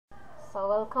So,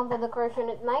 welcome to the course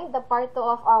unit 9, the part 2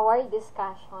 of our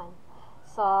discussion.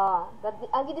 So,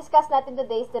 ang i-discuss natin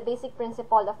today is the basic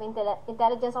principle of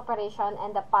intelligence operation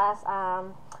and the past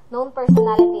known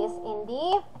personalities in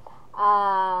the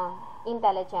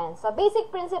intelligence. So,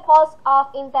 basic principles of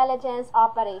intelligence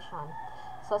operation.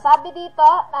 So, sabi dito,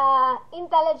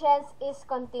 intelligence is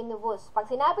continuous. Pag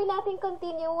sinabi natin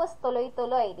continuous,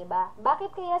 tuloy-tuloy, di ba?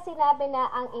 Bakit kaya sinabi na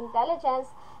ang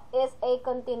intelligence is a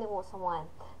continuous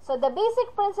one? So, the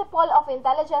basic principle of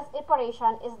intelligence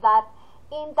operation is that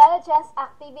intelligence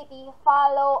activity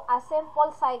follow a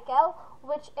simple cycle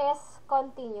which is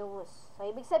continuous. So,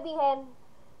 ibig sabihin,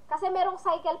 kasi merong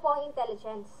cycle po ang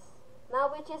intelligence, na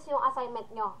which is yung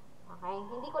assignment nyo. Okay?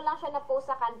 Hindi ko lang siya na-post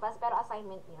sa Canvas, pero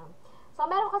assignment nyo. So,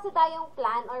 meron kasi tayong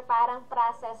plan or parang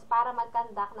process para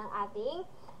mag-conduct ng ating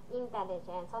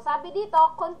intelligence. So, sabi dito,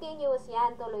 continuous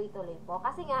yan, tuloy-tuloy po.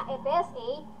 Kasi nga, it is a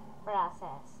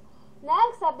process.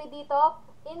 Next, sabi dito,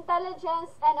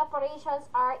 intelligence and operations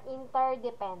are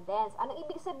interdependent. Anong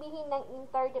ibig sabihin ng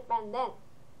interdependent?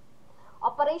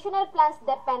 Operational plans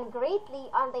depend greatly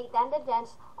on the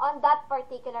intelligence on that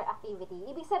particular activity.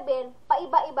 Ibig sabihin,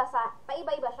 paiba-iba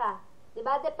siya.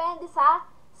 Diba? Depende sa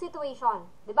situation.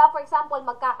 Diba? For example,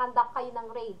 magkakandak kayo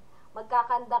ng raid.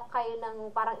 Magkakandak kayo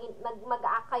ng parang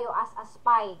mag-act kayo as a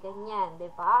spy. Ganyan.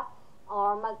 Diba?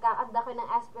 Or magkakandak kayo ng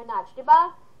espionage.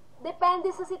 Diba? Depende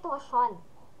sa sitwasyon.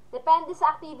 Depende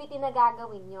sa activity na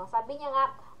gagawin nyo. Sabi niya nga,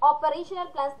 operational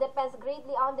plans depends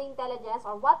greatly on the intelligence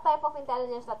or what type of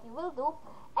intelligence that you will do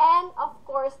and of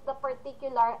course, the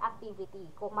particular activity.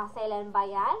 Kung maselan ba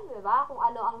yan, diba? Kung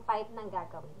ano ang type ng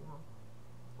gagawin nyo.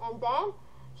 And then,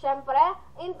 syempre,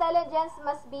 intelligence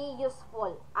must be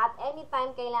useful. At any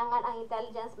time, kailangan ang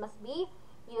intelligence must be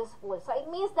useful. So, it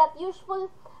means that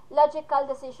useful logical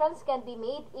decisions can be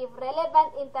made if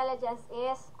relevant intelligence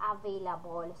is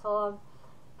available. So,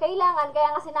 kailangan,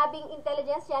 kaya nga sinabing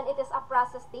intelligence yan, it is a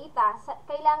process data.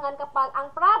 Kailangan kapag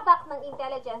ang product ng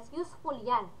intelligence, useful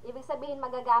yan. Ibig sabihin,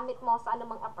 magagamit mo sa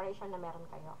anumang operation na meron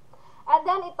kayo. And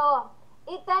then ito,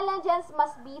 intelligence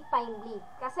must be timely.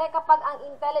 Kasi kapag ang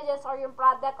intelligence or yung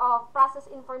product of process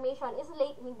information is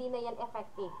late, hindi na yan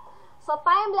effective. So,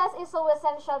 timeless is so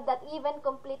essential that even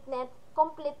completeness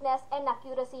and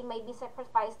accuracy may be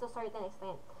sacrificed to certain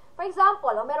extent. For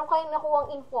example, meron kayong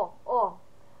nakuwang info.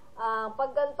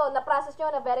 Pag ganito, na-process nyo,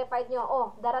 na-verified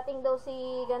nyo, darating daw si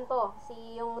ganito,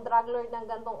 yung drug lord ng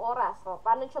gantong oras. So,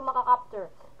 paano siya makakapture?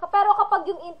 Pero kapag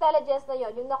yung intelligence na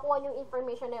yun, yung nakuha yung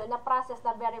information na yun, na-process,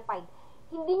 na-verified,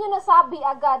 hindi nyo nasabi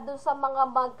agad dun sa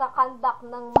mga magkakandak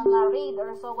ng mga raid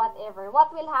or so whatever, what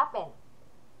will happen?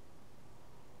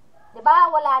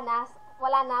 Diba? Wala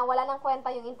nang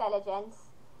kwenta yung intelligence.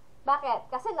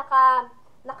 Bakit? Kasi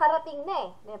nakarating na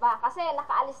eh. Diba? Kasi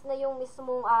nakaalis na yung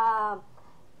mismong,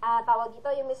 tawag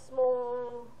dito, yung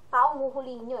mismong taong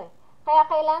huhulihin nyo eh. Kaya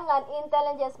kailangan,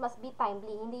 intelligence must be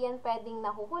timely. Hindi yan pwedeng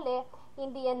nahuhuli,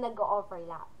 hindi yan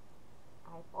nag-overlap.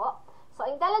 Okay po? So,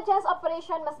 intelligence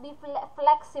operation must be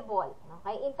flexible.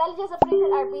 Okay? Intelligence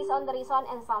operation are based on the reason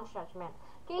and sound judgment.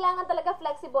 Kailangan talaga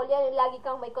flexible yan, yung lagi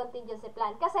kang may contingency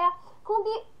plan. Kasi, kung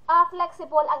di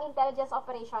flexible ang intelligence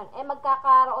operation,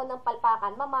 magkakaroon ng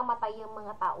palpakan, mamamatay yung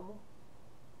mga tao mo.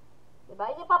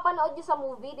 Diba? Yung papanood nyo sa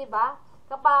movie, diba?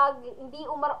 Kapag hindi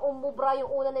umubra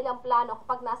yung una nilang plano,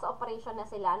 kapag nasa operation na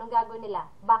sila, anong gagawin nila?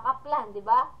 Backup plan,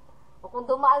 diba? O kung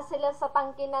dumaan sila sa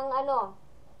tangke ng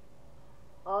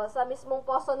sa mismong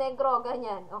Poso Negro,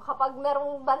 ganyan. O kapag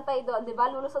merong bantay doon,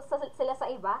 diba? Lulusot sila sa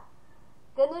iba.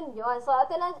 Ganun yun. So,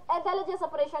 intelligence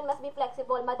operation must be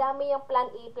flexible. Madami yung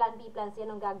plan A, plan B, plan C,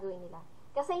 anong gagawin nila.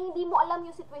 Kasi hindi mo alam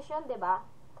yung situation, diba?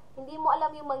 Hindi mo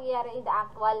alam yung mangyayari in the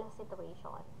actual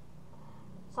situation.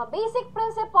 So, basic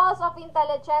principles of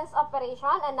intelligence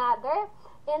operation. Another,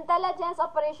 intelligence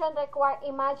operation require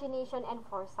imagination and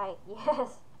foresight.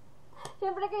 Yes.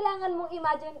 Siyempre, kailangan mong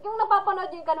imagine. Yung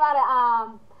napapanood yung kanwari,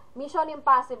 Mission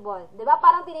Impossible. Diba?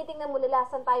 Parang tinitingnan mo nila,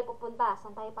 saan tayo pupunta?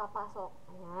 Saan tayo papasok?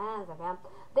 Ayan, sabi.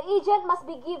 The agent must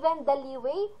be given the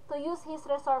leeway to use his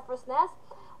resourcefulness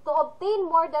to obtain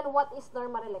more than what is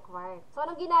normally required. So,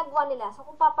 anong ginagawa nila? So,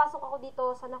 kung papasok ako dito,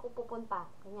 saan ako pupunta?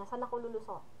 Ganyan, saan ako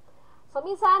lulusot? So,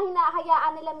 minsan,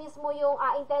 hinahayaan nila mismo yung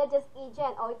intelligence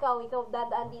agent. O, ikaw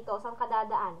dadaan dito. Saan ka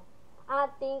dadaan?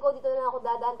 Tingin ko dito na ako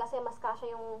dadaan kasi mas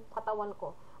kasya yung katawan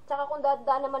ko. Tsaka kung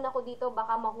dadaan naman ako dito,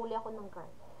 baka mahuli ako ng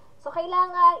guard. So,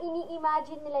 kailangan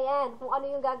ini-imagine nila yan kung ano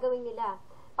yung gagawin nila.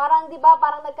 Parang, di ba,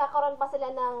 parang nagkakaroon pa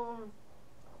sila ng,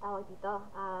 tawag dito,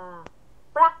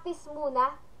 practice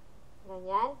muna.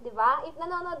 Ganyan, di ba? If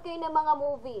nanonood kayo ng mga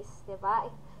movies, di ba?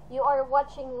 If you are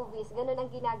watching movies, ganun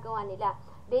ang ginagawa nila.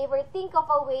 They will think of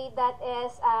a way that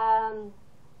is,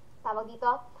 tawag dito,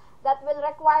 that will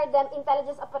require them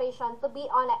intelligence operation to be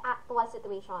on an actual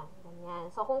situation. Ganyan.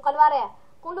 So, kung kunwari,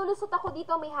 kung lulusot ako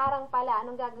dito, may harang pala,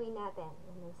 anong gagawin natin?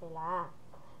 Ganyan sila.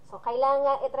 So,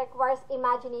 kailangan it requires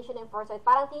imagination and foresight.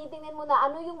 Parang tinitingnan mo na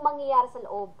ano yung mangyayari sa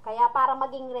loob. Kaya para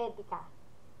maging ready ka.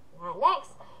 Yan.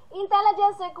 Next,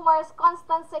 intelligence requires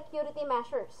constant security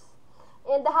measures.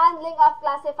 In the handling of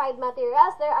classified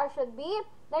materials, there should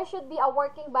be a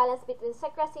working balance between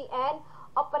secrecy and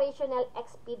operational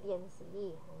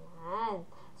expediency. Ayan.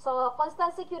 So,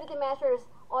 constant security measures,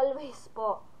 always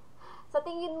po. Sa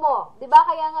tingin mo, di ba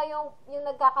kaya nga yung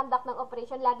nagkakandak ng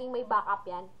operation, laging may backup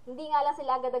yan? Hindi nga lang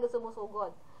sila agad-agad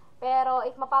sumusugod. Pero,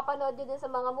 if mapapanood nyo din sa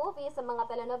mga movies, sa mga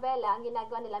telenovela, ang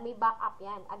ginagawa nila, may backup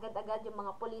yan. Agad-agad yung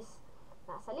mga pulis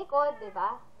nasa likod, di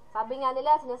ba? Sabi nga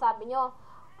nila, sinasabi nyo,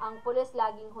 ang pulis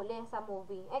laging huli sa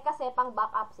movie. Kasi pang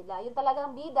backup sila. Yung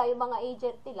talagang bida, yung mga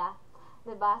agent nila,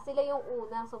 diba? Sila yung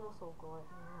unang sumusugod.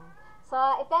 So,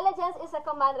 intelligence is a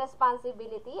command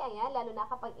responsibility. Ayan, lalo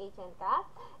na kapag agent ka.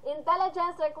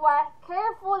 Intelligence require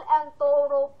careful and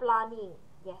thorough planning.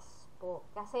 Yes po.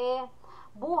 Kasi,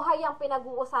 buhay ang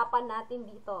pinag-uusapan natin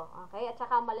dito. Okay? At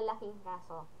saka malalaking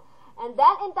kaso. And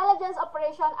then, intelligence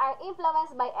operation are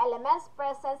influenced by elements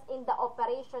present in the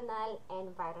operational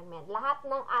environment. Lahat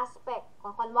ng aspect.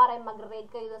 Kung kunwari,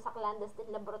 mag-raid kayo sa clandestine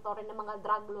laboratory ng mga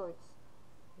drug lords.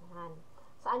 Ayan.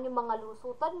 Saan yung mga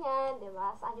lusutan niyan, di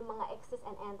ba? Saan yung mga exits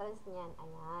and entrance niyan?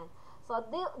 Ayan. So,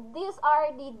 these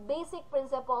are the basic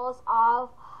principles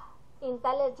of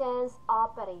intelligence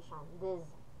operation.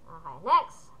 Okay,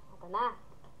 next. Ito na.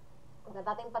 Huwag na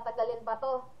natin patagalin pa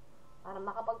to para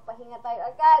makapagpahinga tayo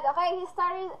agad. Okay,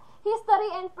 history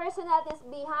and personalities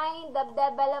behind the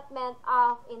development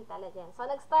of intelligence. So,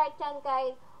 nag-start yan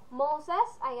kay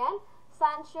Moses, ayan,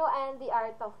 Sancho, and the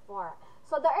art of war.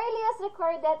 So, the earliest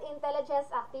recorded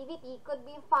intelligence activity could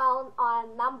be found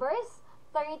on Numbers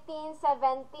 13,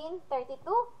 17, 32,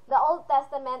 the Old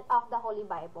Testament of the Holy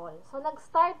Bible. So,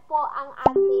 nag-start po ang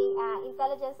ating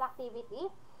intelligence activity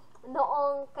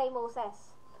noong kay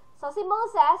Moses. So, si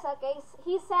Moses, okay,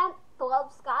 he sent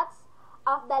 12 scouts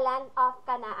of the land of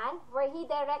Canaan where he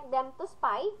direct them to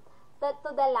spy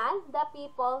to the land, the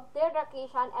people, their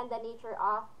location, and the nature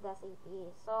of the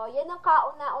city. So, yan ang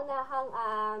kauna-unahang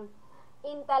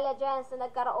intelligence na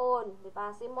nagkaroon, di ba?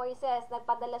 Si Moises,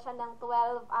 nagpadala siya ng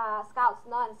 12 scouts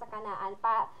noon sa Canaan.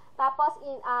 Tapos,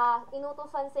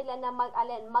 inutusan sila na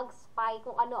mag-spy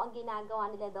kung ano ang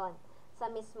ginagawa nila doon sa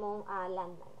mismong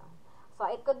land na yun. So,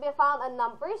 it could be found on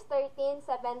Numbers 13,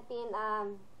 17,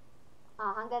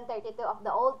 hanggang 32 of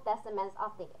the Old Testaments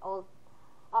of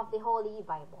the Holy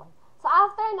Bible. So,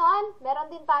 after nun, meron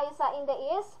din tayo sa in the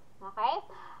East, okay?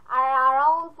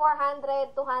 Around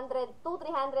 400 to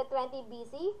 320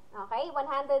 BC, okay?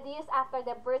 100 years after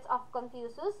the birth of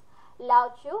Confucius,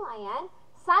 Lao Tzu, ayan,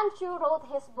 Sancho wrote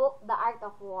his book, The Art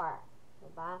of War.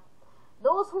 Diba?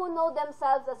 Those who know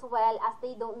themselves as well as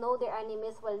they don't know their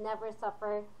enemies will never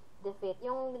suffer defeat.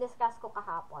 Yung discuss ko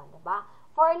kahapon, diba?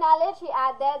 For knowledge, he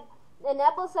added,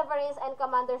 enable sovereigns and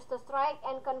commanders to strike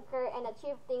and conquer and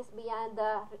achieve things beyond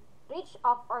the reach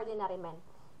of ordinary men.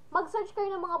 Mag-search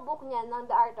kayo ng mga book niya ng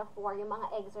The Art of War, yung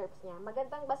mga excerpts niya.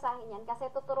 Magandang basahin yan kasi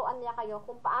tuturuan niya kayo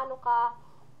kung paano ka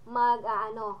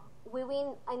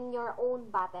win in your own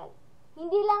battle.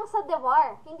 Hindi lang sa the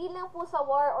war, hindi lang po sa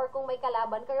war or kung may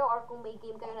kalaban kayo or kung may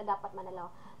game kayo na dapat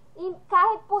manalo.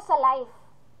 Kahit po sa life,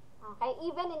 okay,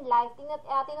 even in life,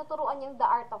 tinuturuan yung The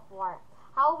Art of War.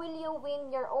 How will you win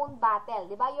your own battle?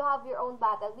 Diba? You have your own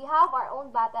battle. We have our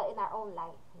own battle in our own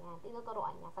life. Yan,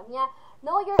 tinuturuan niya. Sabi niya,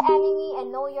 know your enemy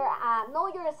and know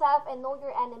yourself and know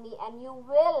your enemy and you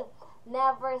will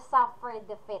never suffer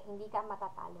defeat. Hindi ka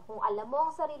matatalo. Kung alam mo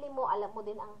ang sarili mo, alam mo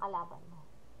din ang kalaban mo.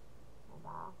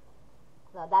 Diba?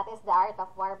 So, that is The Art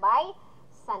of War by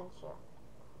Sancho.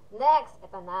 Next,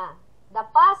 ito na. The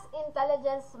Past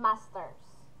Intelligence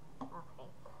Masters. Okay.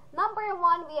 Number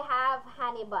 1, we have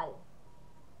Hannibal.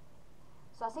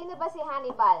 So, sino ba si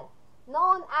Hannibal?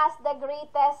 Known as the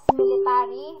greatest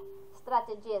military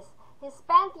strategist. He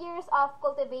spent years of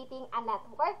cultivating a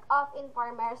network of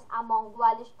informers among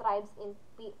Gaulish tribes in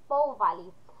Po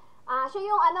Valley. Siya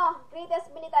yung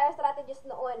greatest military strategist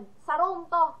noon. Sa Rome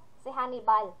to, si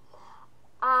Hannibal.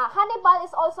 Hannibal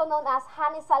is also known as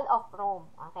Hannical of Rome.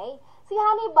 Okay? Si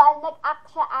Hannibal, nag-act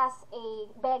siya as a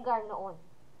beggar noon.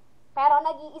 Pero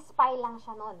nag-i-spy lang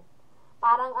siya noon.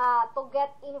 Parang to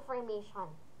get information.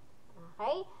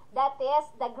 Okay? That is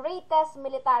the greatest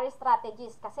military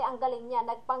strategist. Kasi ang galing niya.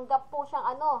 Nagpanggap po siyang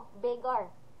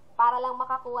beggar. Para lang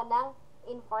makakuha ng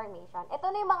information. Ito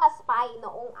na yung mga spy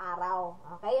noong araw.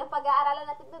 Okay? Ang pag-aaralan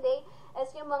natin today is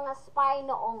yung mga spy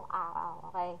noong araw.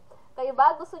 Okay? Kayo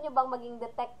ba, gusto nyo bang maging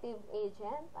detective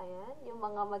agent? Ayan, yung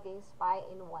mga maging spy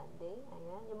in one day.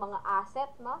 Ayan, yung mga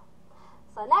asset, no?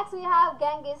 So, next we have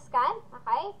Genghis Khan,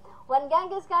 okay? When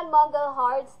Genghis Khan Mongol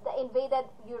hordes invaded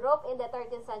Europe in the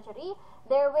 13th century,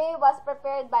 their way was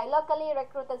prepared by locally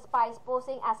recruited spies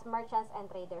posing as merchants and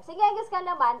traders. Si Genghis Khan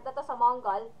naman, ito sa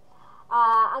Mongol,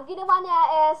 ang ginawa niya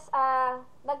is,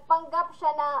 nagpanggap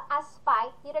siya na as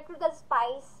spy, he recruited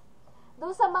spies,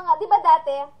 doon sa mga, di ba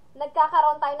dati,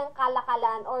 nagkakaroon tayo ng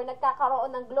kalakalan or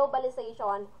nagkakaroon ng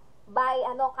globalization by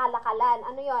kalakalan.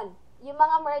 Ano yon? Yung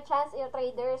mga merchants, yung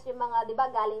traders, yung mga, di ba,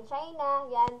 galing China,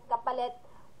 yan, kapalit,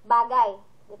 bagay,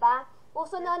 di ba?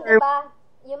 Uso nun, di ba,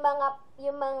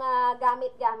 yung mga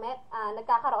gamit-gamit,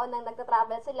 nagkakaroon ng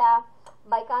nagta-travel sila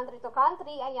by country to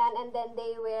country, ayan, and then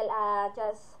they will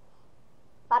just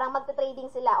parang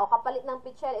magta-trading sila, o kapalit ng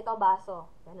pitcher, ito baso.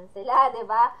 Ganun sila, di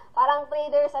ba? Parang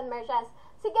traders and merchants.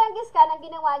 Si Genghis Khan, ang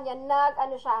ginawa niya,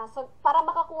 so, para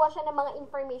makakuha siya ng mga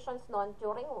informations noon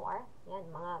during war. Yan,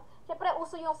 syempre,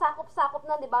 uso yung sakop-sakop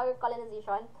noon, di ba, your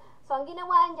colonization. So, ang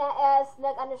ginawa niya is,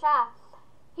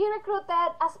 he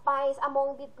recruited as spies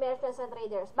among the merchants and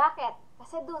traders. Bakit?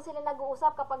 Kasi doon sila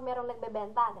nag-uusap kapag merong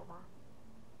nagbebenta, di ba?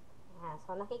 Yan,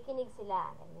 so, nakikinig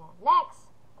sila. Ganyan. Next,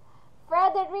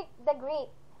 Frederick the Great.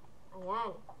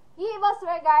 Ayan. He was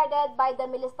regarded by the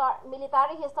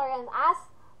military historian as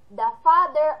the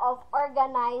father of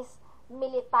organized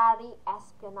military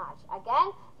espionage.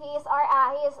 Again, he is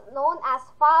known as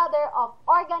father of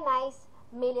organized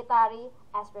military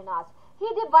espionage. He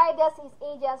divided his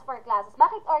agents for classes.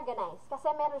 Bakit organized?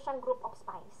 Kasi meron siyang group of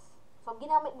spies. So,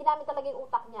 ginamit talaga yung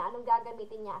utak niya. Anong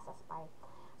gagamitin niya as a spy?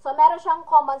 So, meron siyang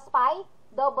common spy,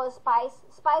 double spies,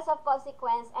 spies of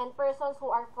consequence, and persons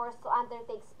who are forced to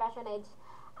undertake espionage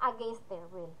against their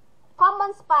will.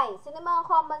 Common spies. Sino mga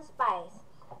common spies?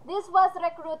 This was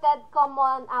recruited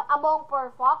among poor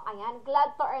folk, ayan,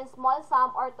 glad to earn small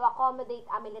sum or to accommodate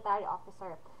a military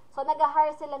officer. So,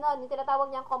 nag-hire sila nun. Yung tinatawag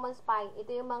niyang common spy,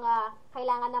 ito yung mga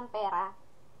kailangan ng pera.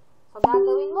 So,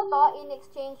 gagawin mo to in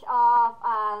exchange of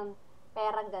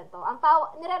perang ganito.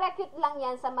 Nire-recruit lang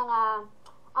yan sa mga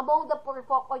among the poor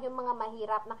folk o yung mga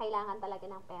mahirap na kailangan talaga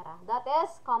ng pera. That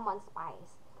is common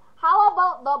spies. How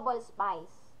about double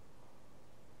spies?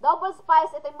 Double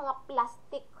spies, ito yung mga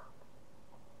plastic.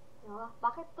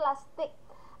 Bakit plastic?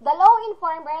 The low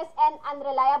informers and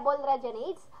unreliable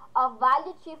reginates of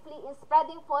value chiefly in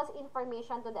spreading false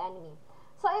information to the enemy.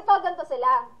 So, ito, ganito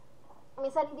sila.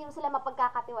 Minsan, hindi mo sila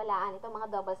mapagkakatiwalaan, itong mga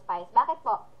double spies. Bakit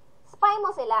po? Spy mo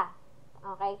sila.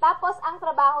 Okay? Tapos, ang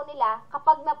trabaho nila,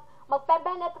 kapag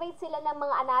magpe-penetrate sila ng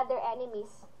mga another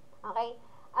enemies, okay,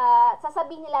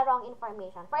 sasabihin nila wrong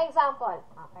information. For example,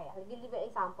 okay, I'll give you an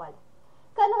example.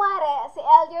 Kunwari, si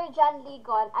Elder John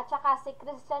Ligon at saka si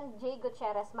Christian J.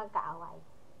 Gutierrez magkaaway.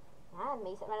 Yan,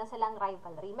 meron silang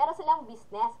rivalry. Meron silang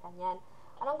business, kanyan.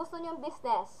 Anong gusto niyong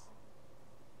business?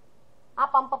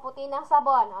 Pampaputi ng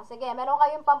sabon. Sige, meron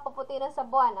kayong pampaputi ng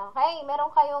sabon. Okay,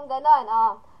 meron kayong ganon.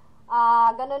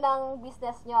 Ganon ang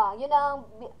business nyo.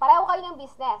 Pareho kayo ng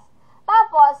business.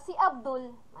 Tapos, si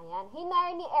Abdul, ayan,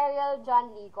 hinire ni Ariel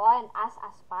John Ligon as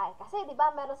a spy. Kasi, di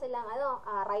ba, meron silang,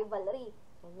 rivalry.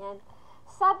 Ganyan.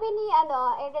 Sabi ni,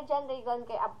 Ariel John Ligon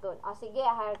kay Abdul, sige,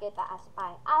 hire kita as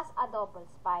spy. As a double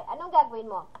spy. Anong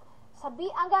gagawin mo?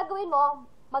 Ang gagawin mo,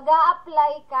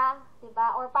 mag-a-apply ka, di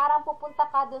ba? Or parang pupunta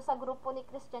ka dun sa grupo ni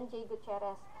Christian J.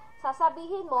 Gutierrez.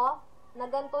 Sasabihin mo, na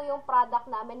ganito yung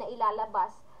product namin na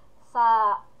ilalabas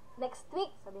sa next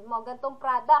week. Sabihin mo, ganitong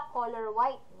product, color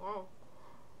white. Yan.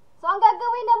 So, ang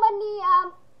gagawin naman ni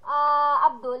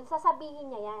Abdul,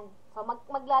 sasabihin niya yan. So,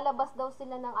 maglalabas daw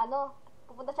sila ng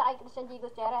pupunta siya kay Christian J.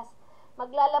 Gutierrez.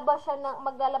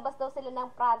 Maglalabas daw sila ng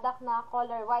product na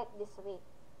color white this week.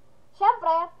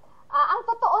 Siyempre, ang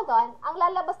totoo doon, ang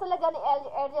lalabas talaga ni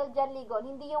Ariel John Ligon,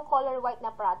 hindi yung color white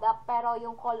na product, pero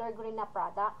yung color green na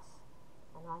products.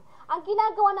 Ang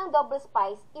ginagawa ng double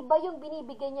spies, iba yung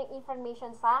binibigay niyang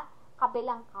information sa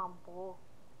kabilang kampo.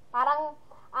 Parang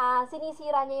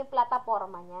sinisira niya yung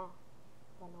plataforma niya.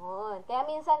 Ganon. Kaya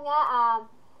minsan nga,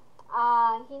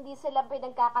 hindi sila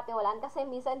pinagkakatiwalaan kasi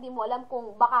minsan di mo alam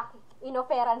kung baka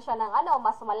inoferan siya ng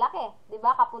mas malaki.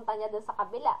 Diba? Kapunta niya dun sa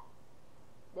kabila.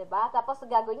 Diba? Tapos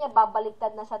gagawin niya,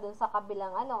 babaliktad na siya dun sa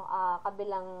kabilang,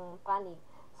 kabilang panig.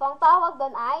 So, ang tawag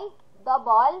dun ay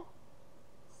double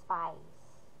spies.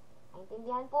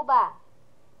 Naintindihan po ba?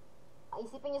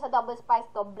 Isipin niyo sa double spies,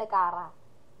 doble kara.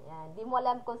 Yan. Di mo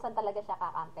alam kung saan talaga siya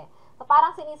kakampi. So,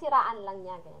 parang sinisiraan lang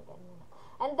niya. Ganyan.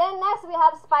 And then, next, we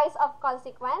have spies of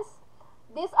consequence.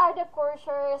 These are the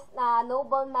courtiers,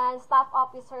 noblemen, staff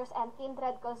officers, and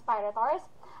kindred conspirators,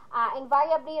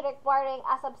 invariably requiring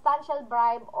a substantial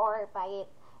bribe or payit.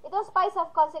 Itong spice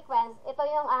of consequence, ito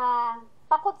yung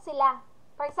takot sila.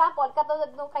 For example,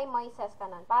 katulad nung kay Moises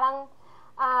kanon. Parang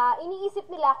iniisip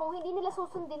nila kung hindi nila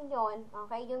susundin yon,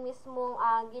 okay, yung mismong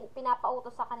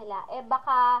pinapautos sa kanila,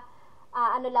 baka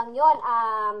ano lang yon,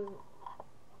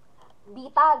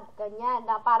 bitag, ganyan,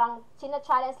 na parang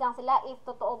china-challenge lang sila if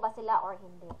totoo ba sila or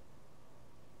hindi.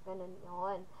 Ganun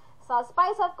yon. So,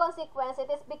 spice of consequence, it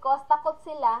is because takot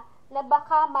sila na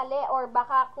baka mali or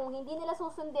baka kung hindi nila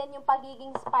susundin yung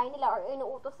pagiging spy nila or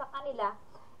inuutos sa kanila,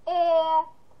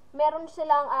 meron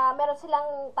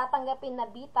silang tatanggapin na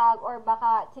bitag or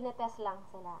baka tinetest lang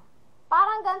sila.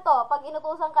 Parang ganito, pag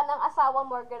inutusan ka ng asawa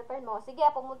mo or girlfriend mo, sige,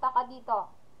 pumunta ka dito.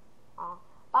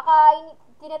 Baka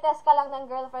tinetest ka lang ng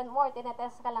girlfriend mo or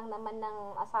tinetest ka lang naman ng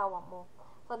asawa mo.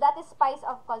 So, that is spice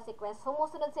of consequence.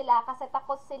 Sumusunod sila kasi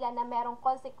takot sila na merong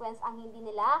consequence ang hindi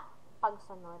nila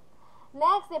pagsunod.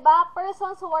 Next, diba?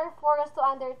 Persons who are forced to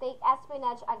undertake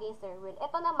espionage against their will.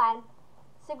 Ito naman,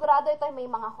 sigurado ito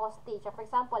may mga hostage. For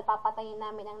example, papatayin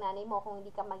namin ang nanay mo kung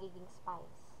hindi ka magiging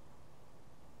spies.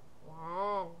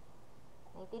 Yan.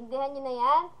 Naintindihan nyo na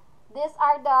yan? These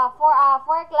are the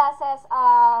four classes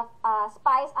of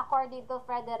spies according to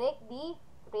Frederick D.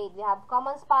 Reid. We have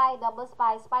common spy, double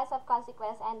spy, spies of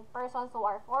consequence, and persons who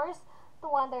are forced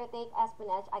to undertake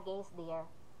espionage against their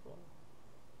will.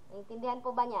 Naintindihan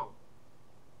po ba niyan?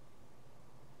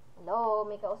 Hello?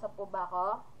 May kausap po ba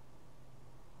ako?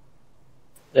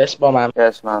 Yes po, ma'am.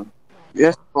 Yes, ma'am.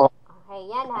 Yes po. Okay,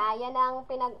 yan ha.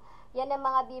 Yan ang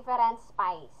mga different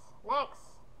spies. Next.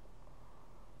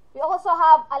 We also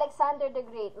have Alexander the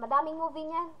Great. Madaming movie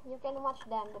niyan. You can watch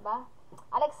them, diba?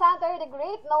 Alexander the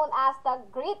Great, known as the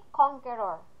Great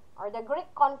Conqueror or the Greek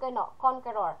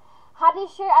Conqueror, had he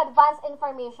shared advanced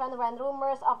information when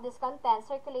rumors of discontent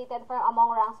circulated from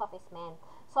among ranks of his men.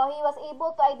 So he was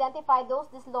able to identify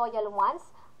those disloyal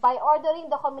ones by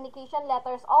ordering the communication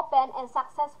letters open and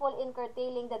successful in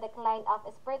curtailing the decline of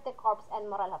esprit de corps and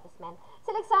moral of his men.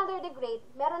 Si Alexander the Great,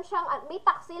 meron siyang may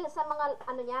taksil sa mga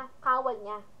kawal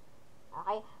niya.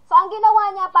 Okay? So, ang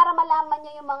ginawa niya para malaman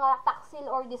niya yung mga taksil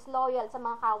or disloyal sa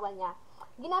mga kawal niya,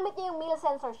 ginamit niya yung mail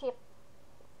censorship.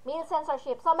 Mail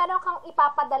censorship. So, meron kang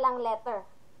ipapadalang letter.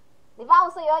 Di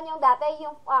ba? Uso yun yung dati,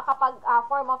 yung kapag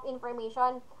form of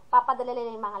information, papadala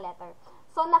nila yung mga letter.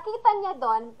 So, nakita niya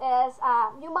doon is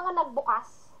yung mga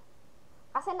nagbukas.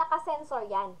 Kasi nakasensor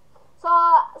yan. So,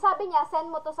 sabi niya,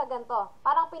 send mo to sa ganito.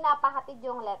 Parang pinapahatid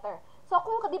yung letter. So,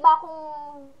 kung, di ba, kung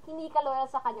hindi ka loyal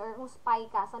sa kanya or kung spy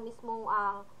ka sa mismong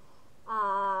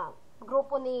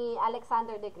grupo ni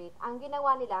Alexander the Great, ang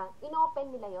ginawa nila, inopen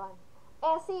nila yon.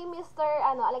 Si Mr.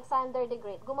 Alexander the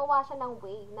Great, gumawa siya ng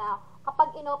way na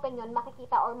kapag inopen yon,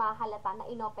 makikita or mahalata na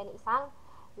inopen isang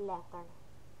letter.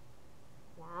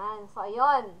 Yan. So,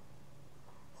 yun.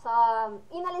 So,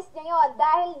 inalis niya yon.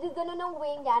 Dahil gano'n ng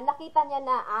way niya, nakita niya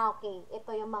na, okay,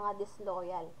 ito yung mga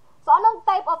disloyal. So, anong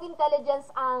type of intelligence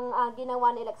ang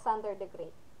ginawa ni Alexander the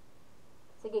Great?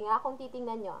 Sige nga, kung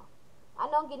titingnan nyo.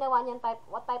 Anong ginawa niyang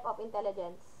what type of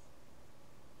intelligence?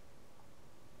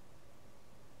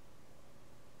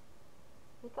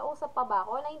 May kausap pa ba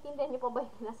ako? Naintindihan niyo pa ba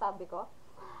yung sinasabi ko?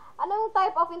 Anong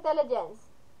type of intelligence?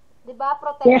 Diba?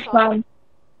 Protection. Yes, ma'am.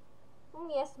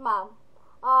 Yes, ma'am.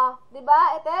 Diba?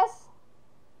 It is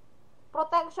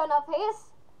protection of his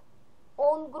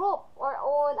own group or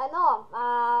own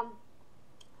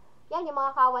yan yung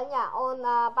mga kawal niya, own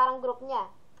parang group niya.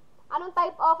 Anong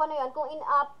type of yun? Kung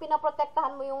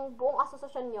pinaprotektahan mo yung buong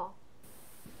asosasyon nyo,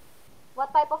 what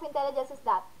type of intelligence is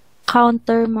that?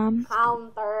 Counter, ma'am.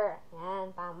 Counter. Yan,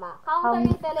 tama. Counter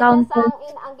intelligence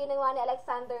ang ginawa ni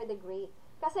Alexander the Great.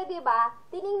 Kasi 'di ba,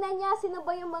 tiningnan niya sino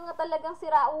ba yung mga talagang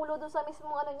siraulo doon sa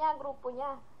mismong niya, grupo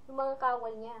niya, yung mga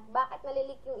kawal niya. Bakit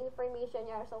nalilik yung information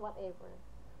niya or so whatever.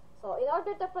 So, in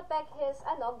order to protect his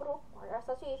group or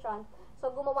association, so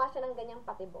gumawa siya ng ganyang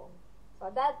patibong. So,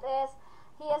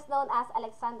 he is known as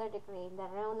Alexander the Great, the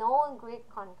renowned Greek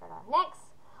conqueror.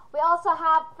 Next, we also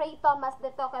have Fray Thomas de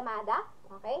Torquemada.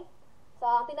 Okay?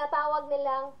 So, tinatawag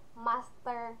nilang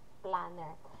master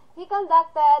planner. He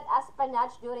conducted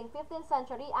espionage during 15th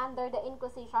century under the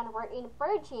Inquisition wherein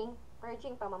purging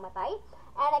pamamatay,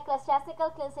 and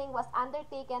ecclesiastical cleansing was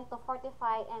undertaken to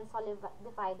fortify and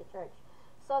solidify the church.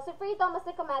 So, si Fray Thomas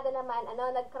de Torquemada naman,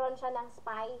 nagkaroon siya ng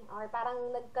spy or parang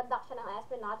nag-conduct siya ng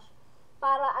espionage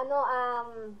para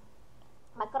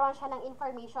magkaroon siya ng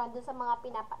information dun sa mga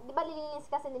di ba lilinis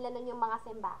kasi nila nun yung mga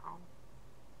simbahan.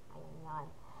 Ayun yun.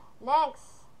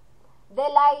 Next,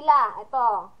 Delilah. Ito,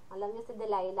 alam niyo si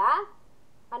Delilah?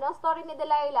 Ano ang story ni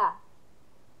Delilah?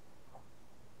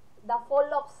 The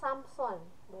Fall of Samson.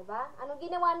 Diba? Anong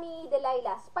ginawa ni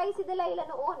Delilah? Spy si Delilah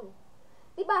noon.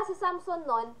 Diba si Samson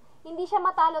noon, Hindi siya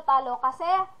matalo-talo kasi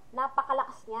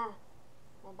napakalakas niya.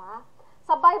 Diba?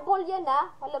 Sa Bible yan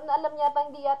alam na alam yata,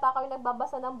 hindi yata kayo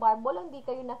nagbabasa ng Bible, hindi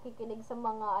kayo nakikinig sa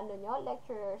mga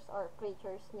lecturers or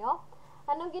preachers nyo.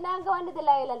 Anong ginagawa ni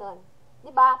Delilah nun?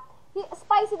 Diba?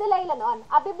 Spy si Delilah nun,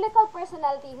 a biblical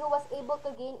personality who was able to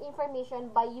gain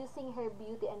information by using her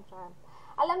beauty and charm.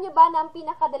 Alam niyo ba na ang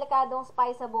pinakadelikadong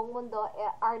spy sa buong mundo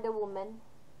are the women?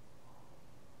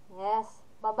 Yes,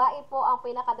 babae po ang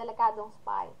pinakadelikadong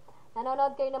spy.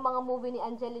 Nanonood kayo ng mga movie ni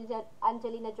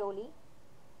Angelina Jolie?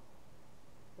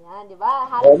 Yan, di ba?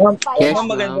 Halos spy Yes, siya.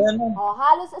 ma'am.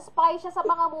 Halos spy siya sa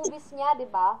mga movies niya, di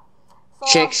ba? So,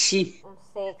 Sexy.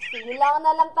 Sexy. Yun lang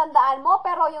na lang tandaan mo,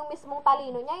 pero yung mismong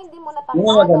talino niya, hindi mo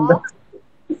natandaan, no?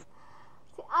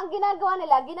 Ang ginagawa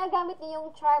nila, ginagamit niya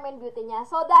yung charm and beauty niya.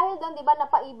 So, dahil doon, di ba,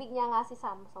 napaibig niya nga si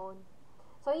Samson.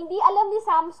 So, hindi alam ni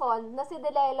Samson na si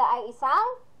Delilah ay isang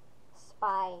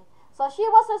spy. So, she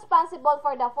was responsible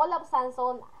for the fall of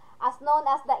Samson, as known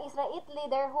as the Israelite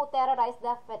leader who terrorized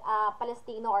the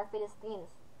Palestino or Philistines.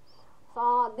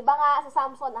 So, di ba nga si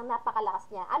Samson ang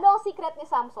napakalakas niya? Ano ang secret ni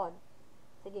Samson?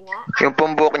 Sige nga. Yung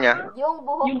pumbok niya. Yung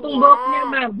buhok niya,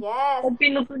 ma'am. Yes. Pag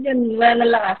pinutol yan, wala na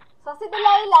lakas. So, si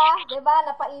Delilah, di ba,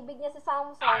 napaibig niya si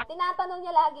Samson, tinatanong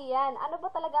niya lagi yan, ano ba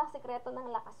talaga ang sikreto ng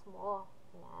lakas mo?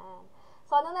 Yan.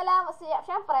 So, nung nalaman,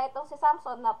 syempre, itong si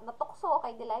Samson, natukso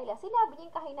kay Delilah, sinabi niya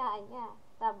yung kahinaan niya.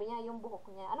 Sabi niya, yung buhok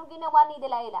niya. Anong ginawa ni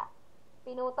Delilah?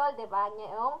 Pinutol, di ba, niya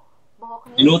yung buhok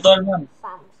ni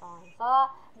Samson. So,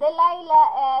 Delilah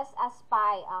is a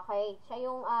spy, okay? Siya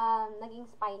yung naging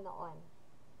spy noon.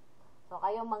 So,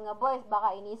 kayong mga boys,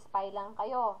 baka ini-spy lang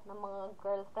kayo ng mga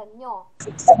girlfriend nyo.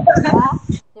 Diba?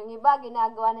 Yung iba,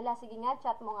 ginagawa nila, sige nga,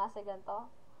 chat mo nga sa ganito.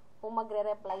 Kung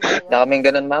magre-reply sa'yo. Na kaming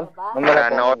ganun, ma'am. Diba?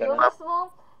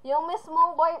 Yung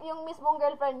mismong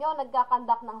girlfriend nyo,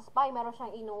 nagkakandak ng spy, meron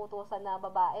siyang inuutusan na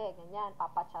babae, ganyan,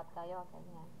 papachat kayo,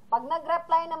 ganyan. Pag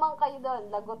nag-reply naman kayo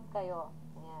doon, lagot kayo.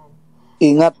 Ganyan.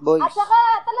 Ingat, boys. At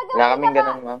saka, talaga, Wala kaming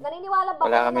ganun, ma'am. naniniwala ba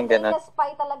Wala kayo kaming na ganun.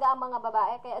 spy talaga ang mga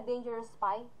babae, kaya dangerous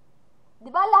spy? Di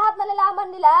ba lahat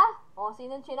nalalaman nila? O,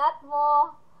 sinong chinat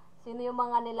mo? Sino yung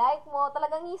mga nilike mo?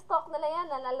 Talagang i-stalk nila yan.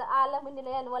 Alamin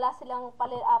nila yan. Wala silang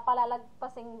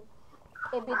palalagpasing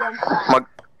ebidensya.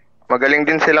 Magaling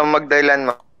din silang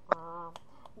magdailan, ma'am.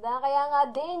 Kaya nga,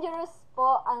 dangerous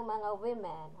po ang mga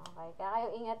women. Okay? Kaya kayo,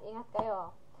 ingat-ingat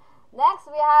kayo. Next,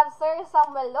 we have Sir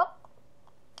Samuel Luke.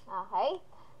 Okay?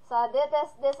 So, this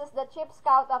is the chief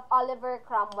scout of Oliver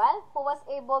Cromwell, who was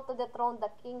able to dethrone the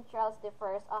King Charles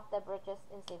I of the British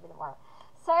in Civil War.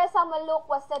 Sir Samuel Luke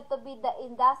was said to be the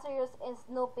industrious in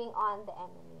snooping on the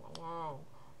enemy. Ayan.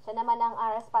 Siya naman ang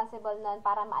responsible nun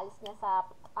para maalis niya sa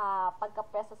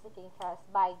pagkapreso si King Charles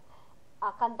by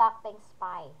conducting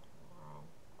spy. Ayan.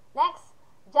 Next,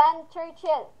 John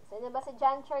Churchill. Sino ba si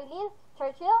John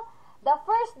Churchill? The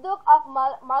first Duke of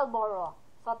Marlborough.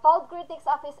 So, told critics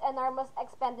of his enormous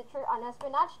expenditure on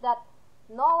espionage that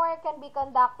no war can be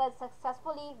conducted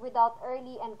successfully without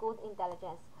early and good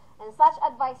intelligence. And such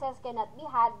advices cannot be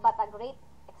had but a great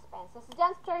expense. So, si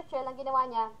John Churchill, ang ginawa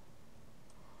niya,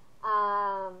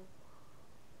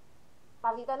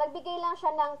 nagbigay lang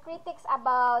siya ng critics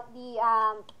about the,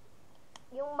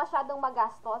 yung masyadong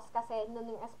magastos kasi nun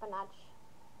yung espionage.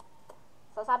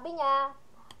 So, sabi niya,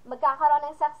 magkakaroon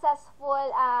ng successful,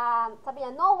 sabi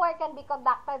niya, no war can be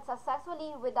conducted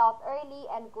successfully without early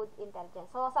and good intelligence.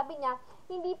 So, sabi niya,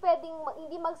 hindi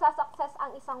magsasucess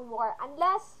ang isang war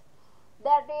unless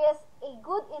there is a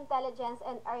good intelligence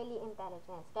and early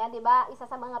intelligence. Kaya, di ba, isa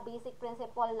sa mga basic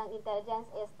principle ng intelligence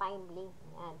is timely.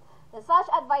 Yan. So, such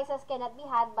advices cannot be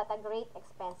had but a great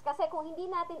expense. Kasi kung hindi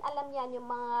natin alam yan, yung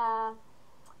mga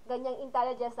ganyang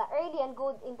intelligence na early and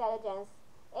good intelligence,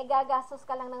 gagastos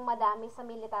ka lang ng madami sa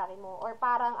military mo or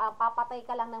parang papatay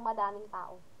ka lang ng madaming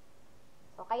tao.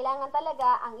 So, kailangan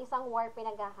talaga ang isang war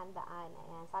pinaghahandaan.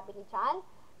 Ayan, sabi ni John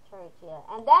Churchill.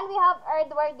 And then, we have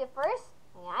Edward I.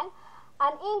 Ayan,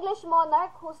 an English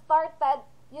monarch who started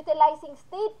utilizing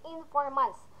state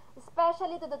informants,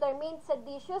 especially to determine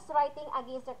seditious writing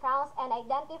against the crowns and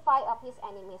identify of his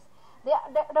enemies. The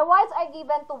rewards are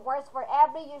given to wars for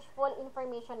every useful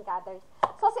information gathered.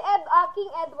 So, si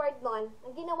King Edward noon,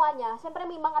 ang ginawa niya, siyempre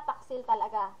may mga taksil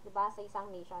talaga, di ba, sa isang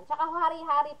nation. Tsaka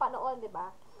hari-hari pa noon, di ba?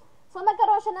 So,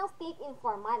 nagkaroon siya ng state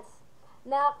informants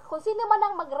na kung sino man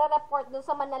ang magre-report dun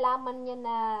sa manalaman niya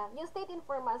na, yung state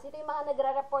informants, ito yung mga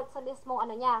nagre-report sa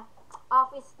mismong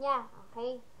office niya,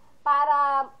 okay?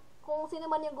 Para kung sino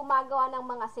man yung gumagawa ng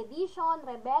mga sedition,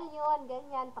 rebellion,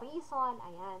 ganyan, treason,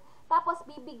 ayan. Tapos,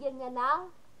 bibigyan niya ng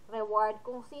reward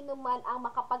kung sino man ang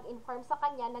makapag-inform sa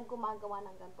kanya na gumagawa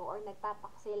ng ganito or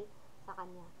nagtataksil sa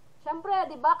kanya. Siyempre,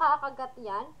 di ba, kakagat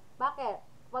yan? Bakit?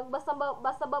 Wag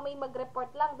basta ba may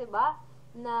mag-report lang, 'di ba?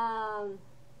 Na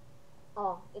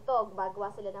ito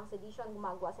gumagawa sila ng sedition,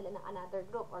 gumagawa sila ng another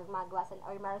group or gumagawa sila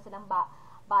or meron silang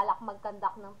balak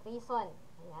mag-conduct ng treason.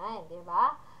 Ayan, 'di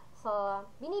ba? So,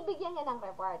 binibigyan niya ng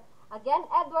reward. Again,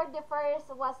 Edward I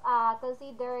was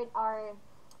considered or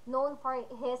known for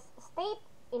his state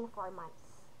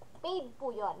informants. Paid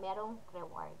po 'yon, merong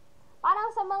reward.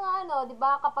 Parang sa mga 'di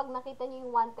ba, kapag nakita niyo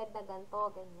yung wanted na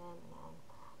ganto, ganyan, yan.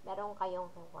 Meron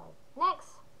kayong reward.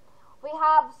 Next, we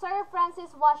have Sir Francis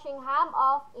Walsingham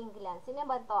of England. Sino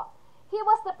ba to? He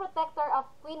was the protector of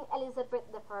Queen Elizabeth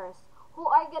I, who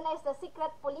organized the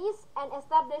secret police and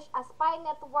established a spy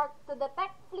network to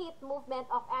detect fleet movement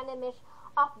of enemies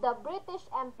of the British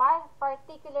Empire,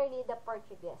 particularly the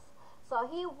Portuguese. So,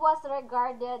 he was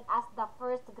regarded as the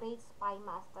first great spy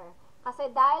master. Kasi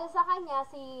dahil sa kanya,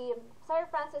 si Sir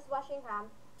Francis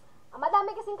Walsingham,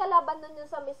 madami kasing kalaban nun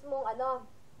sa mismong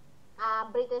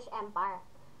British Empire.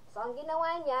 So, ang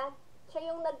ginawa niya,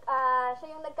 siya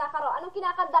yung nagkakaroon. Anong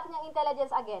kinakandak niyang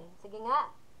intelligence again? Sige nga.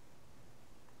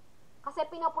 Kasi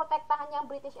pinoprotektahan niya ang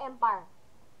British Empire.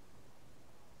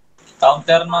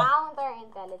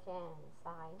 Counterintelligence.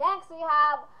 Okay. Next, we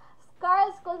have Karl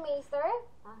Schoolmeister.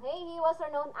 Okay, he was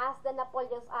known as the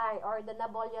Napoleon's Eye or the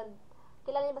Napoleon.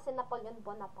 Kilala niyo ba si Napoleon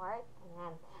Bonaparte?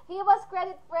 Ayan. He was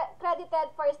credited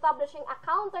for establishing a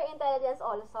counterintelligence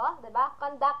also, 'di ba?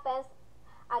 Conducted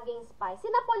against spy. Si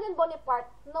Napoleon Bonaparte,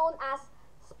 known as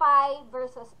spy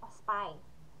versus spy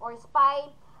or spy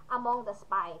among the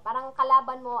spy. Parang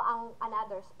kalaban mo ang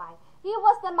another spy. He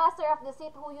was the master of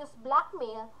deceit who used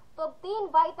blackmail to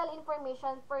obtain vital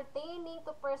information pertaining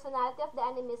to personality of the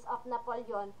enemies of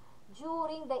Napoleon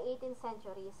during the 18th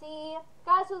century. Si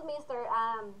Karl Schoolmeister,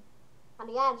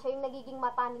 siya yung nagiging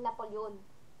mata ni Napoleon.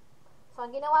 So,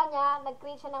 ang ginawa niya,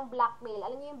 nag-create siya ng blackmail.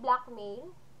 Alam niyo yung blackmail?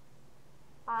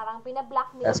 Parang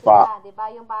pinablackmail sila, 'di ba?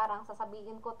 Yung parang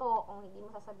sasabihin ko to, kung hindi mo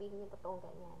sasabihin yung totoong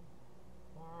ganyan.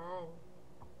 Yan.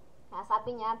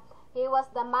 Sabi niya, he was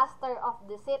the master of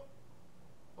deceit.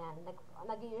 Yan,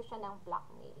 nag-use siya ng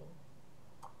blackmail.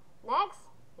 Next,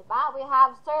 'di ba? We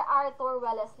have Sir Arthur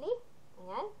Wellesley.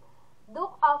 Ayan.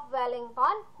 Duke of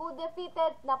Wellington, who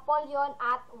defeated Napoleon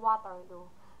at Waterloo.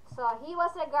 So, he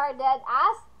was regarded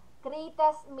as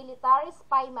greatest military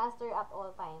spy master at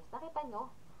all times. Nakita nyo?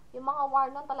 Yung mga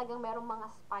war nun talagang merong mga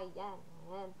spy yan.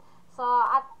 Ayan. So,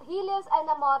 he lives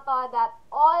in the motto that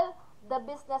all the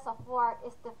business of war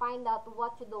is to find out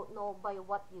what you don't know by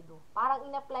what you do. Parang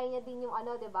in-apply niya din yung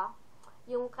diba?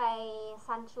 Yung kay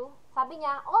Sancho. Sabi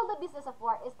niya, all the business of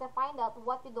war is to find out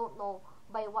what you don't know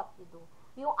by what you do.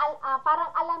 Yung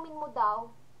parang alamin mo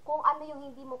daw kung ano yung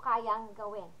hindi mo kayang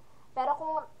gawin. Pero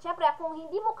syempre, kung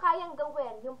hindi mo kayang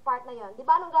gawin yung part na yon, di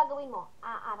ba anong gagawin mo?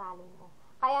 Aaralin mo.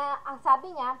 Kaya, ang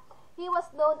sabi niya, he was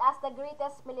known as the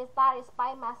greatest military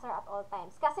spy master at all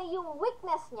times. Kasi yung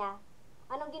weakness niya,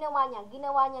 anong ginawa niya?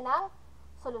 Ginawa niya ng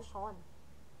solusyon.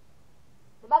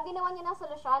 Di ba ginawa niya ng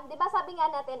solusyon? Di ba sabi nga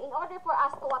natin, in order for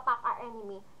us to attack our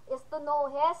enemy is to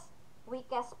know his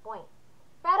weakest point.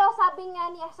 Pero sabi nga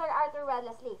ni Sir Arthur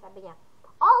Wellesley, sabi niya,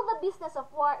 all the business of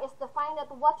war is to find out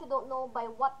what you don't know by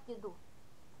what you do.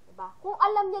 Diba? Kung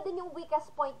alam niya din yung weakest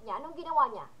point niya, anong ginawa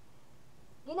niya?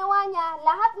 Ginawa niya,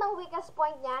 lahat ng weakest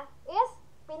point niya is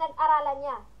pinag-aralan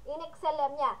niya,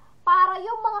 in-exceller niya, para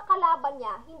yung mga kalaban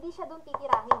niya, hindi siya doon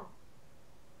titirahin.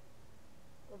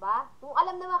 Diba? Kung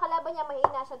alam ng mga kalaban niya,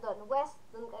 mahina siya doon. West,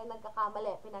 doon kayo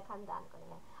nagkakamali, pinaghandaan ko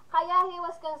na yan. Kaya he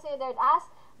was considered as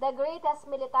the greatest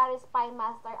military spy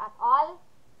master at all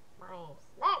times.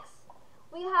 Next,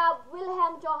 we have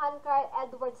Wilhelm Johann Karl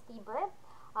Edward Stieber,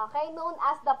 okay, known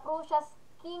as the Prussia's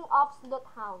King of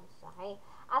Sleuthhounds. Okay,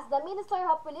 as the Minister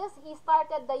of Police, he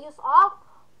started the use of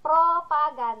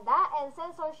propaganda and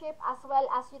censorship as well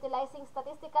as utilizing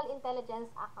statistical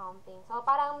intelligence accounting. So,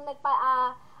 parang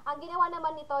ang ginawa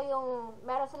naman nito yung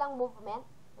meron silang movement,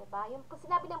 diba? Yung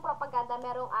sinabi ng propaganda,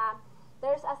 merong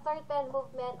there's a certain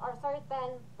movement or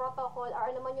certain protocol or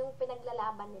ano man yung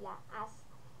pinaglalaban nila as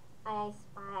a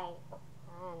spy.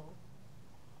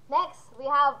 Next, we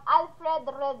have Alfred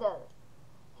Riedel.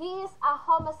 He is a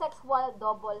homosexual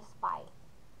double spy.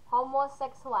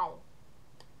 Homosexual.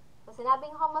 So,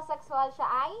 sinabing homosexual siya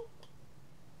ay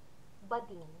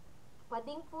bading.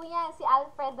 Bading po yan si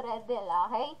Alfred Riedel,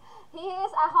 okay? He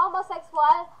is a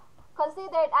homosexual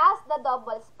considered as the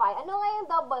double spy. Ano nga yung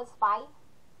double spy?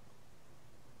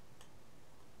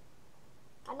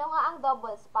 Ano nga ang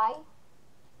double spy?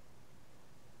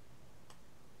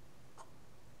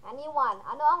 Anyone?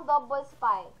 Ano ang double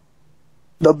spy?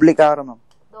 Doble kara, ma'am.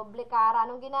 Doble kara.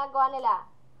 Anong ginagawa nila?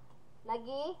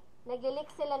 Nag-leak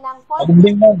sila ng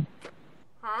Admin, ma'am.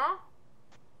 Ha?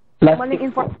 Maling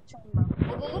information, ma'am.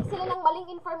 Nag-leak sila ng maling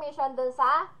information dun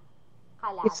sa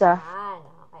Isa. kalaban.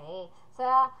 Okay. So,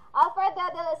 Alfred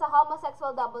Dedel is a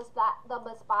homosexual double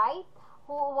spy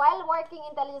who, while working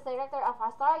intelligence director of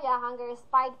Austria-Hungary,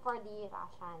 spied for the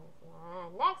Russians.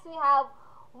 Yan. Next, we have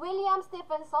William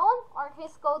Stephenson, or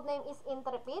his code name is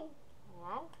Intrepid.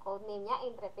 Ayan, code name niya,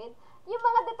 Intrepid. Yung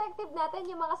mga detective natin,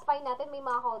 yung mga spy natin, may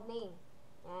mga code name.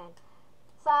 Ayan.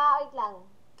 Wait lang.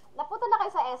 Napunta na kayo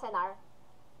sa SNR.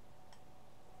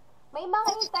 May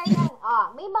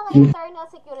mga internal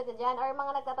security dyan or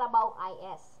mga nagtatrabaho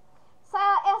IS. Sa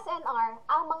SNR,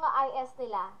 ang mga IS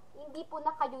nila, hindi po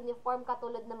naka-uniform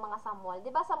katulad ng mga sa mall.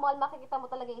 Diba sa mall, makikita mo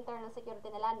talaga internal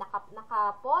security nila,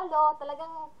 naka-polo,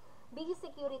 talagang busy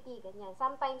security, ganyan.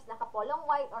 Sometimes naka-polong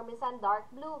white or minsan dark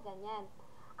blue, ganyan.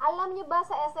 Alam nyo ba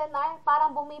sa SNR,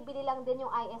 parang bumibili lang din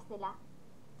yung IS nila?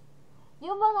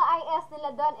 Yung mga IS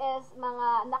nila doon is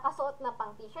mga nakasuot na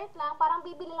pang t-shirt lang, parang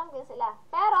bibili lang din sila.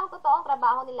 Pero ang totoong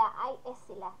trabaho nila, IS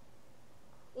sila.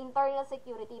 Internal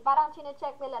security. Parang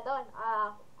chine-check nila doon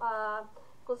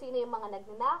kung sino yung mga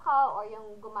nagnanakaw or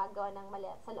yung gumagawa ng mali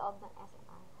sa loob ng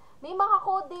SNR. May mga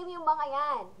code name yung mga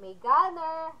yan. May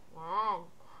gunner, yan.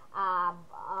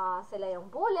 Sila yung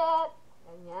bullet,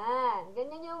 ganyan.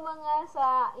 Ganyan yung mga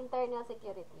sa internal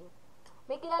security.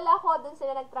 May kilala ko, dun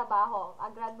sila nagtrabaho,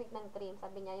 graduate ng trim,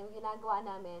 sabi niya, yung ginagawa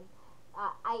namin,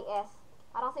 IS,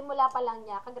 parang simula pa lang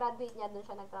niya, kagraduate niya, dun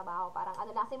siya nagtrabaho, parang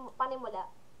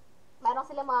panimula, meron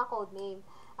sila mga code name.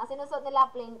 Ang sinusuot nila,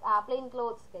 plain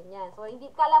clothes, ganyan. So, hindi,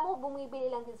 kala mo,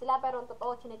 bumibili lang din sila, pero ang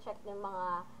totoo, chinecheck ng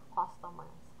mga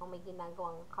customers, kung may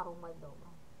ginagawang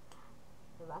karumar-dumar.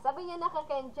 Diba? Sabi niya,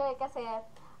 nakaka-enjoy kasi,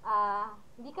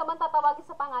 hindi ka man tatawagin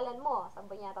sa pangalan mo.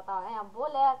 Sabi niya, tatawagin, ayan,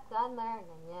 bullet, gunner,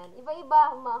 ganyan. Iba-iba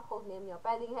ang mga code name nyo.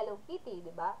 Pwedeng Hello Kitty, di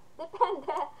ba?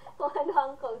 Depende kung ano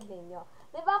ang code name nyo.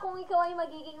 Di ba, kung ikaw ay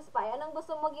magiging spy, anong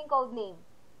gusto mo maging code name?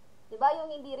 Di ba,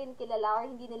 yung hindi rin kilala or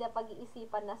hindi nila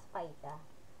pag-iisipan na spy ka.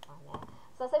 Okay.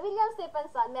 So, sa William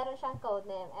Stephenson, meron siyang code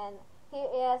name and he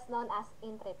is known as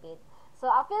Intrepid. So,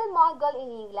 a film mogul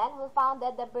in England who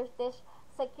founded the British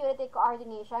Security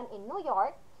Coordination in New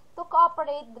York to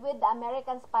cooperate with the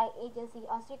American spy agency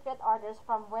on secret orders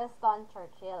from Winston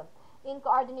Churchill in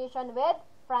coordination with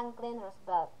Franklin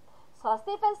Roosevelt. So,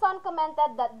 Stephenson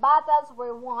commented that battles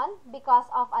were won because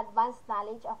of advanced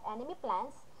knowledge of enemy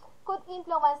plans, could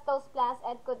influence those plans,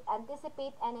 and could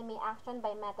anticipate enemy action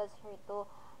by methods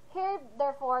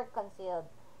heretofore concealed.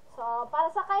 So,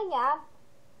 para sa kanya,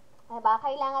 diba,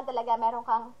 kailangan talaga meron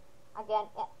kang,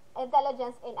 again,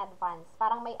 intelligence in advance.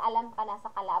 Parang may alam ka na sa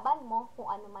kalaban mo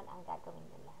kung ano man ang gagawin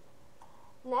nila.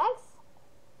 Next,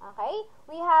 okay,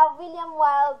 we have William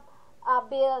Wild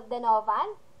Bill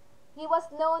Donovan. He was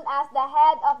known as the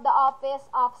head of the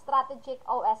Office of Strategic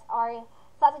or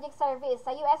Strategic Service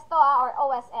sa US to or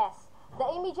OSS. The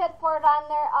immediate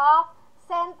forerunner of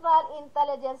Central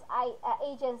Intelligence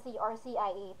Agency or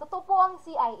CIA. Totoo po ang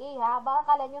CIA, ha? Baka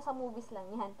kala nyo sa movies lang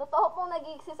yan. Totoo pong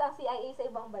nag-exist ang CIA sa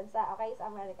ibang bansa, okay? Sa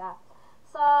Amerika.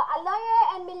 So, a lawyer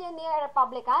and millionaire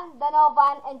Republican,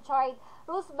 Donovan enjoyed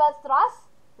Roosevelt's trust,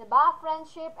 diba?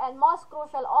 Friendship, and most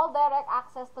crucial, all direct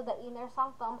access to the inner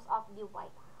sanctums of the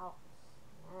White House.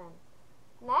 Yan.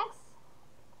 Next.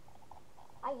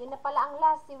 Ay, yun na pala ang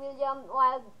last, si William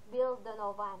Wild Bill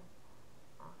Donovan.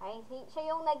 Okay,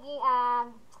 siya yung naging,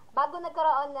 bago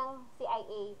nagkaroon ng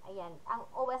CIA, ayan, ang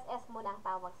OSS muna ang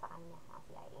tawag sa kanya, ang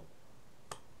CIA.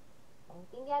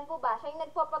 Intindihan po ba? Siya yung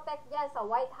nagpo-protect dyan sa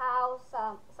White House,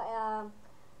 sa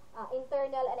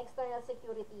internal and external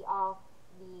security of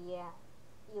the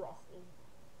USA.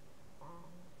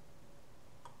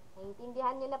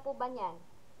 Naintindihan niyo na po ba yan?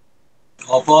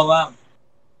 Opo, ma'am.